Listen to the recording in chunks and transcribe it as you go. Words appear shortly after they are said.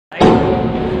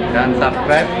jangan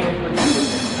subscribe,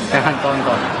 jangan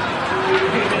tonton.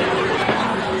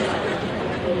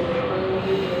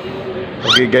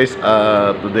 Okay guys,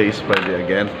 today is Friday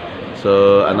again.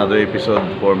 So another episode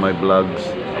for my vlogs.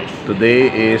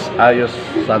 Today is Ayuh's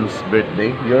son's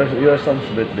birthday. Your son's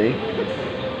birthday.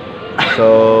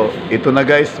 So ito na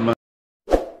guys.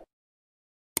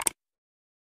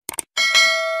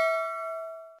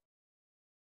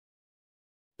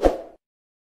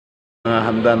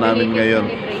 Handa namin ngayon.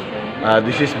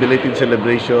 This is belated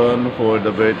celebration for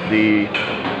the birthday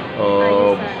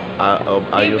of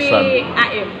Ayuh's son.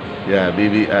 Yeah,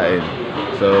 baby Ayuh.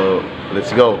 So let's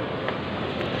go.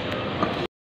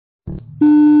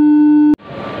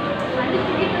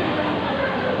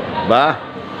 Ba?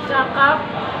 Cakap.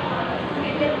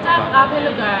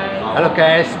 Hello guys. Halo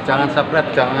guys, jangan subscribe,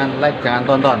 jangan like, jangan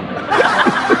tonton.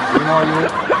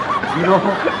 You know,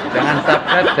 jangan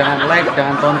subscribe, jangan like,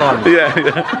 jangan tonton. Yeah.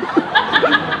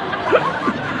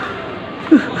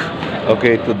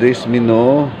 Okay, today's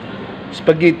menu,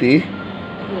 spaghetti.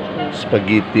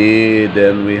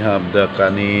 Then we have the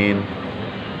kanin.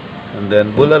 And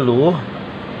then bulalo.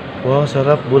 Wow,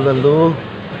 sarap bulalo.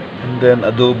 And then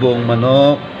adobong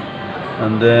manok.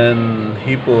 And then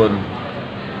hipon.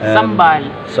 And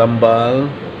sambal.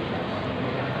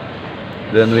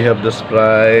 Then we have the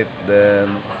Sprite.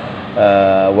 Then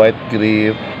white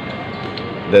grape.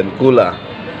 Then kula.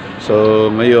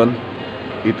 So ngayon,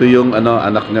 ito yung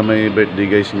anak niya may birthday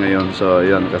guys ngayon. So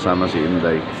ayan, kasama si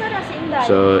Inday.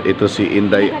 So ito si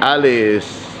Inday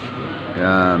Alice.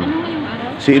 Yan.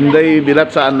 Si Inday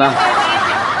bilat saan na?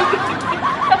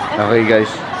 Okay guys.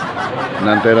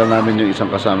 Nantera namin yung isang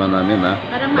kasama namin ha.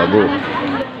 Bago.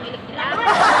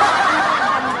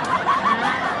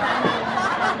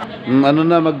 Ano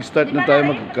na, mag-start na tayo,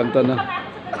 magkanta na.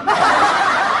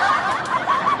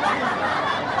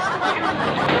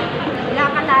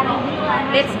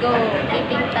 Let's go.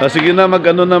 Sige na,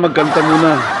 magkanta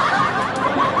muna.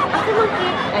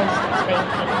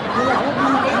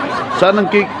 Saan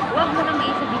ang cake? Huwag mo nang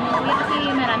isabihin mo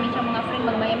kasi marami siyang mga friend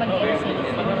mag-i-receive.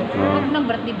 Huwag nang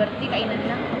birthday, kainan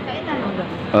lang.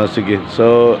 Sige.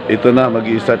 So, ito na,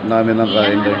 mag-i-start namin ang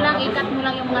kain. Ikat mo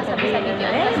lang yung mga sabi-sabi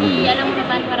dyan. Kasi alam mo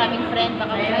naman maraming friend,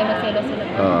 baka may magselo-selo.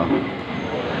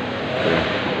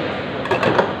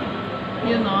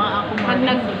 Yun o, ako pag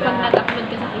nag-upload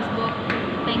ka sa Facebook,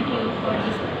 thank you for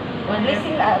this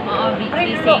wonderful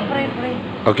blessing.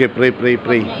 Okay,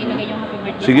 pray.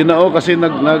 Sige na kasi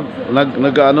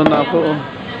nag-ano na ako.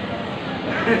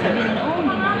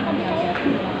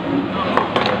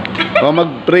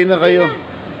 Mag-pray na kayo.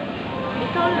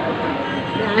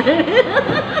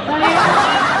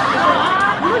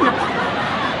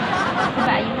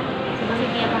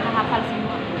 Sige, makakapal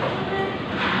semua.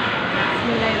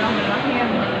 Bismillahirrahmanirrahim.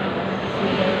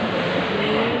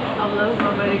 Allahumma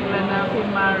barik lana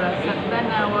fima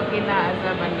razaqtana wa qina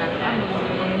azabannar.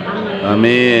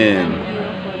 Amin.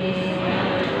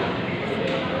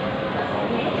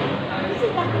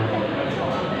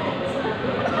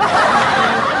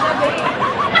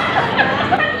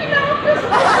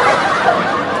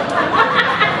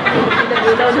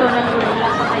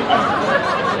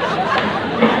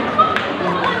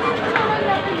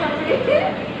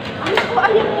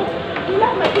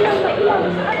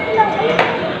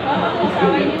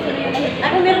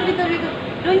 Ano meron dito?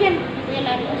 Doon yan.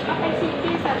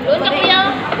 Doon na kuya.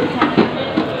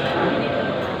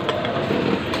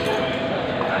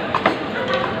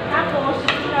 Tapos,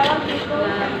 tawag dito.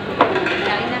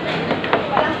 Kain na tayo.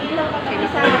 Walang ilaw pa tayo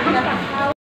sa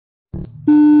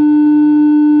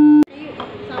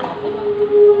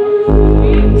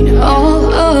all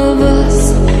of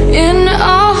us, in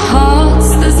our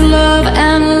hearts, there's love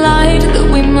and light that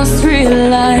we must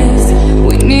realize.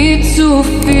 We need to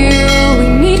feel, we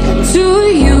need to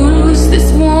use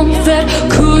this warmth that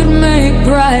could make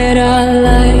bright our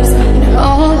lives. And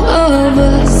all of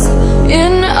us,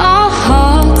 in our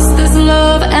hearts, there's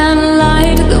love and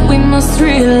light that we must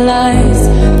realize.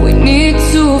 We need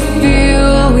to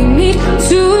feel, we need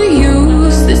to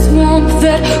use this warmth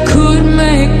that could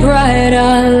make bright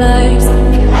our lives.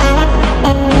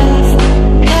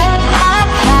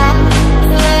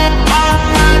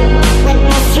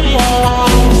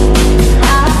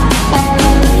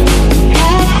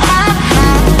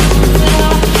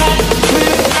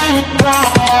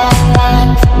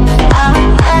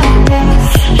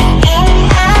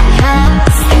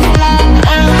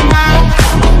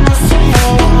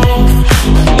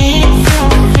 It's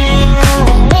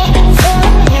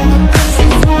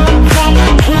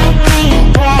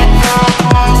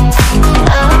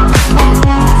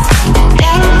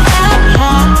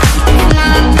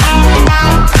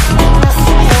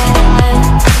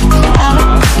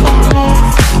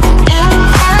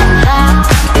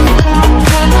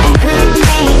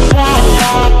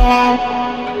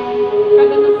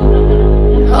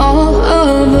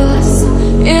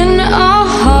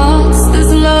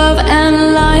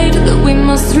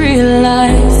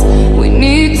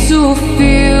to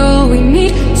feel, we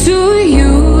need to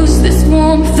use this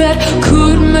warmth that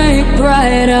could make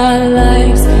bright our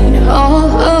lives. And all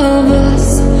of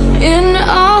us, in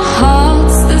our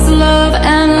hearts, there's love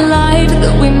and light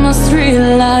that we must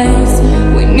realize.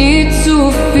 We need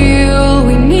to feel,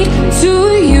 we need to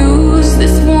use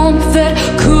this warmth that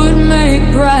could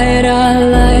make bright our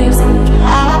lives.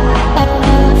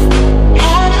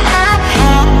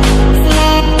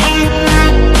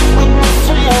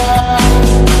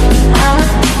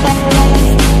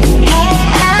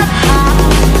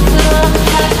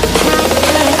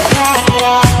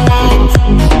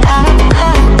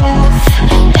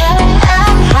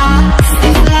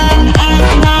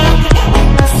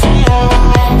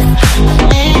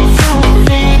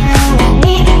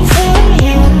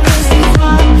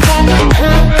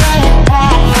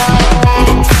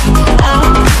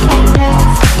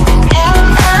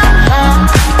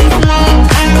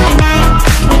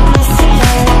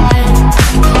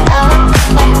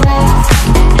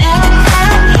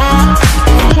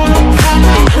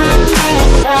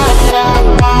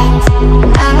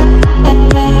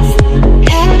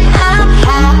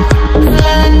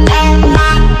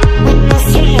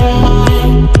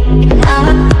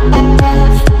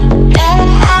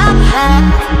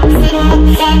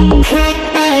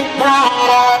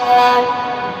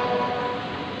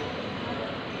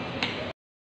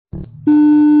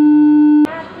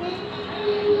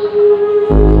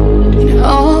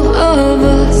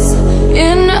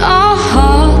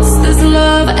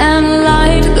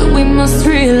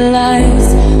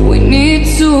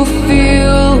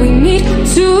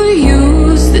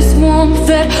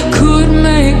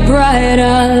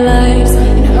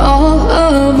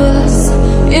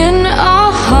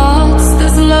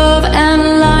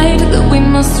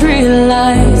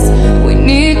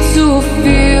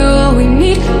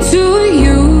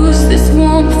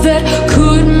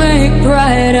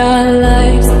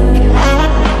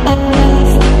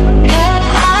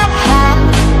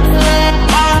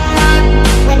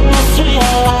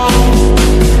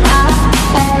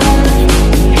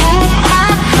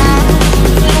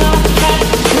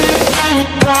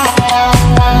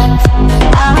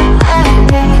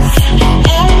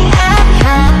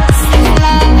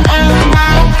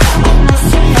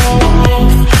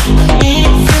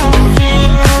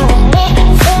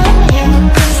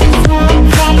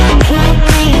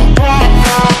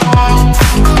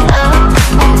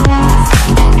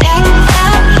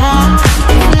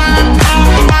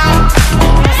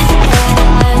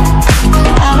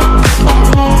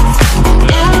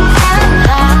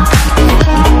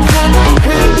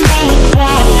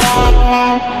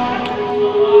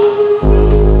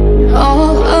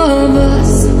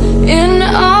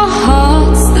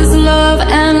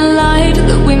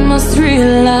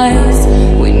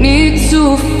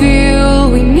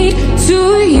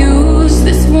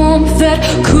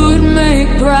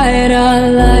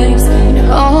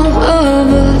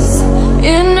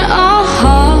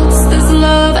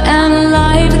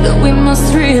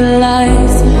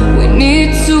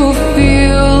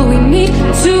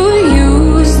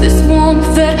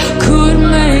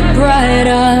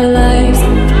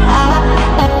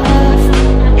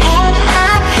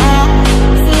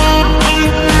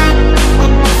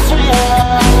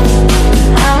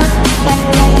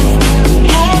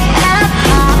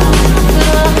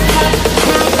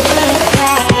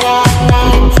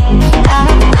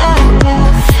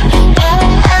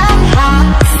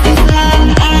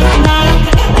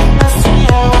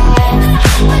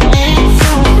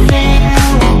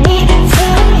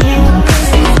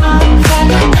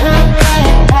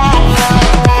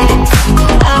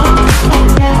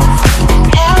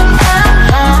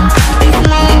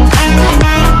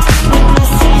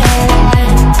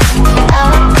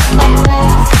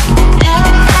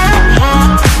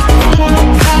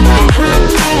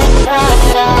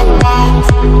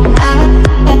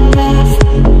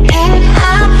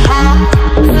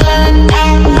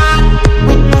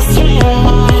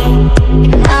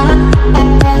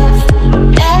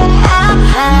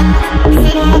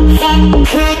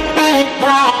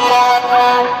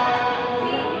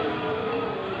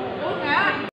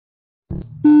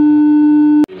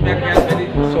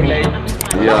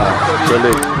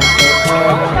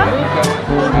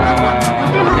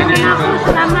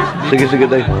 Sige, sige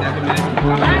tayo.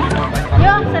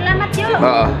 Yo, salamat yo.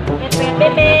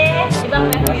 Bebe.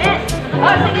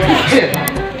 Oh, sige.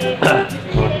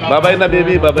 Bye-bye na,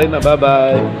 baby. Bye-bye na.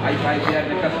 Bye-bye.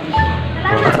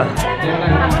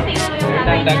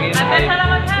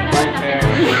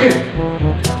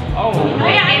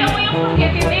 Ay, ayaw mo yung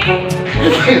spaghetti.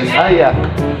 Ayah.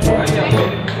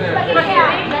 Spaghetti.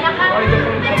 Dala ka.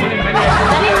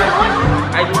 Dali doon.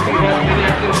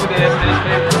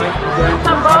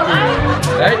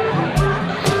 right?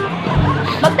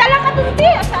 Magdala ka dun, di.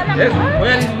 Sana Yes.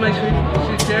 Where is my sweet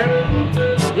sister?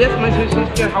 Yes, my sweet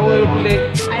sister. How are you today?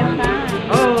 I'm fine.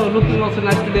 Oh, looking also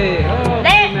nice today. Oh,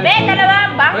 Be,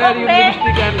 dalawa. where are Bangkok, you be.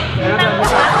 lipstick and another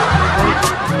makeup?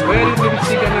 Where is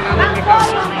lipstick and another makeup?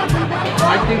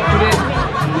 I think today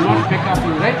not makeup,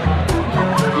 right?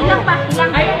 Hilang pa,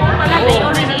 hilang. Ay, pala, they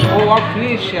already eat. Oh, all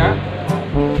finished, yeah.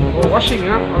 Oh, washing,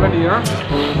 yeah, already, yeah.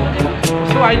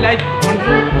 So I like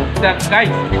that guy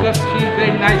because she's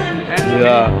very nice and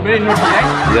Yeah. very naughty, right?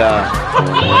 Yeah.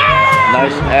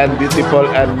 Nice and beautiful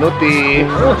and naughty.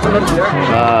 Oh, naughty,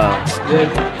 yeah. Ah. Yes,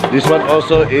 This one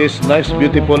also is nice,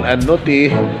 beautiful and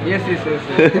naughty. yes, yes, yes.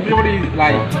 Yes. Everybody is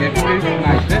like, everybody is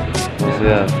nice, right?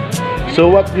 Yeah. So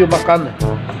what you makan?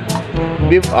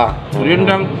 Beef ah.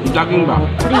 Rendang daging ba?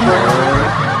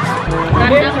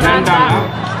 Rendang, Rendang, ah.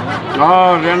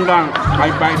 Oh, rendang.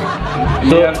 Bye.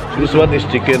 So this one is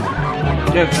chicken.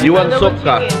 Yes. You want soup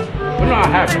ka? Oh, no, I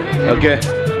have. Okay.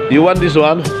 You want this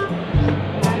one?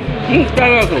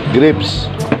 Kaya ko. Grapes.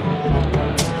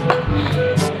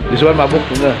 This one mabuk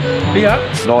enggak? Dia?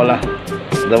 No lah.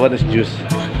 That one is juice.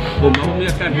 Oh, mau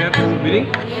minyak kan dia piring?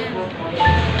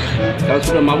 Kalau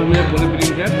sudah mau minyak boleh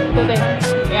piring dia? Ito din.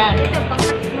 Yan.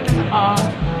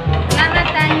 Salamat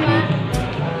tayo, ah.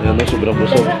 Yan na sobrang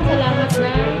busog. Sobrang salamat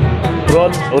na.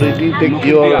 Prawn already take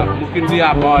your. Mungkin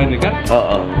dia apa ini kan?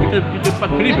 Kita cepat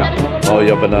beli tak? Oh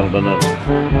ya benar. Then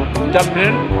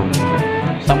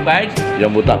some guys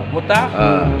Yang butak. botak,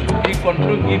 Ah. he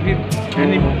control give him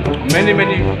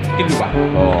many kilo ba.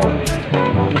 Oh.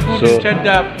 Put So inside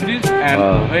the fridge and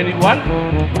when you want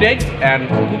take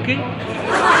and cooking.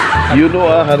 you know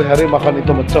hari-hari makan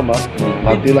itu macam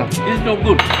mati lah. It's no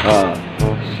good.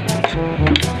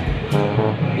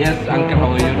 Yes, uncle,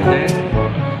 how are you today?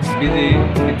 Busy.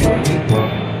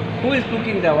 Who is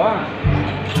cooking the one?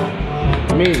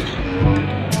 Me.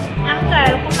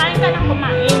 Uncle, kumain ka ng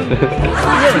kumain.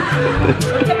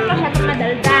 Huwag ka na masyadong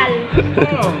madaldal.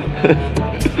 Oh.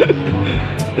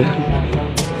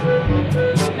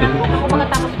 Nakakot ako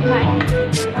pagkatapos kumain.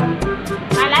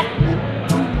 Malat?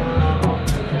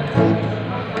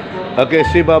 Okay,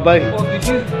 see bye-bye. Oh, this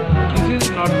is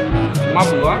not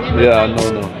mabua. Yeah,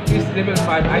 no. It's level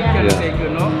 5. I can Yeah. take,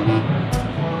 you know.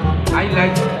 I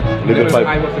like Level level 5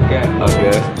 5. was again.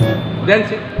 Okay. Then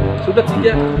sudah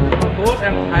 3, 4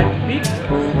 and 5 peak.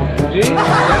 Drink,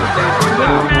 then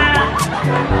sudah.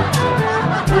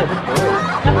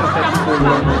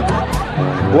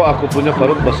 Wah, aku punya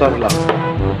perut besar lah.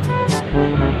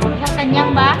 Sa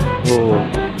kanyang ba? Oh.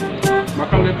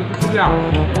 Makan itu sudah.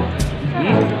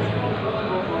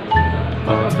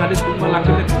 Makan tadi semua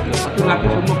laki-laki, satu laki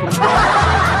semua perempuan.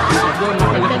 Itu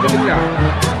makan itu sudah.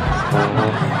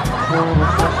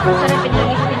 Sarapin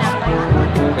lagi sa pinapay.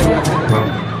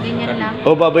 Ganyan lang.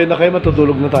 Oh, bye-bye na kayo.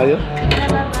 Matutulog na tayo.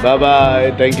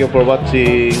 Bye-bye. Thank you for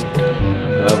watching.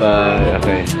 Bye-bye.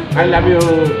 Okay. I love you.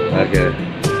 Okay.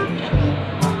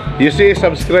 You see,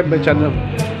 subscribe my channel.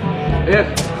 Yes.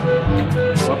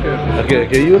 Okay.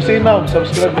 Okay. You see now,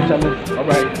 subscribe my channel.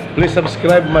 Bye-bye. Please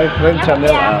subscribe my friend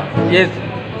channel. Yes.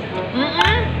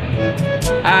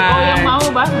 Yung mau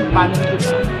ba? Paano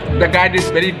nito? The guy is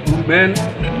very good man.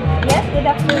 Yes, good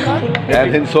afternoon. And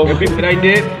handsome. Every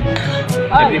Friday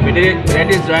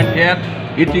is joined here,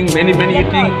 eating many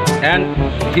eating, and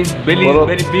his belly is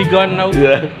very big on now.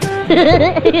 Yeah.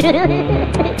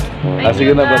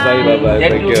 Sige na, bye-bye.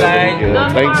 Thank you, guys.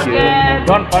 Thank you.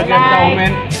 Don't forget the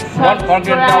women. Don't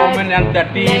forget the women and the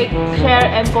tea. Like, share,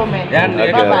 and comment. And Okay.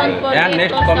 and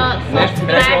next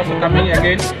Friday also coming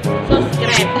again.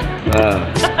 Subscribe. Ah.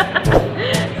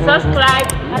 Subscribe,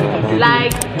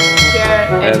 like, share,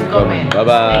 and And comment. comment.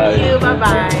 Bye-bye. Thank you.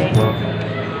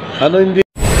 Bye-bye. Ano hindi?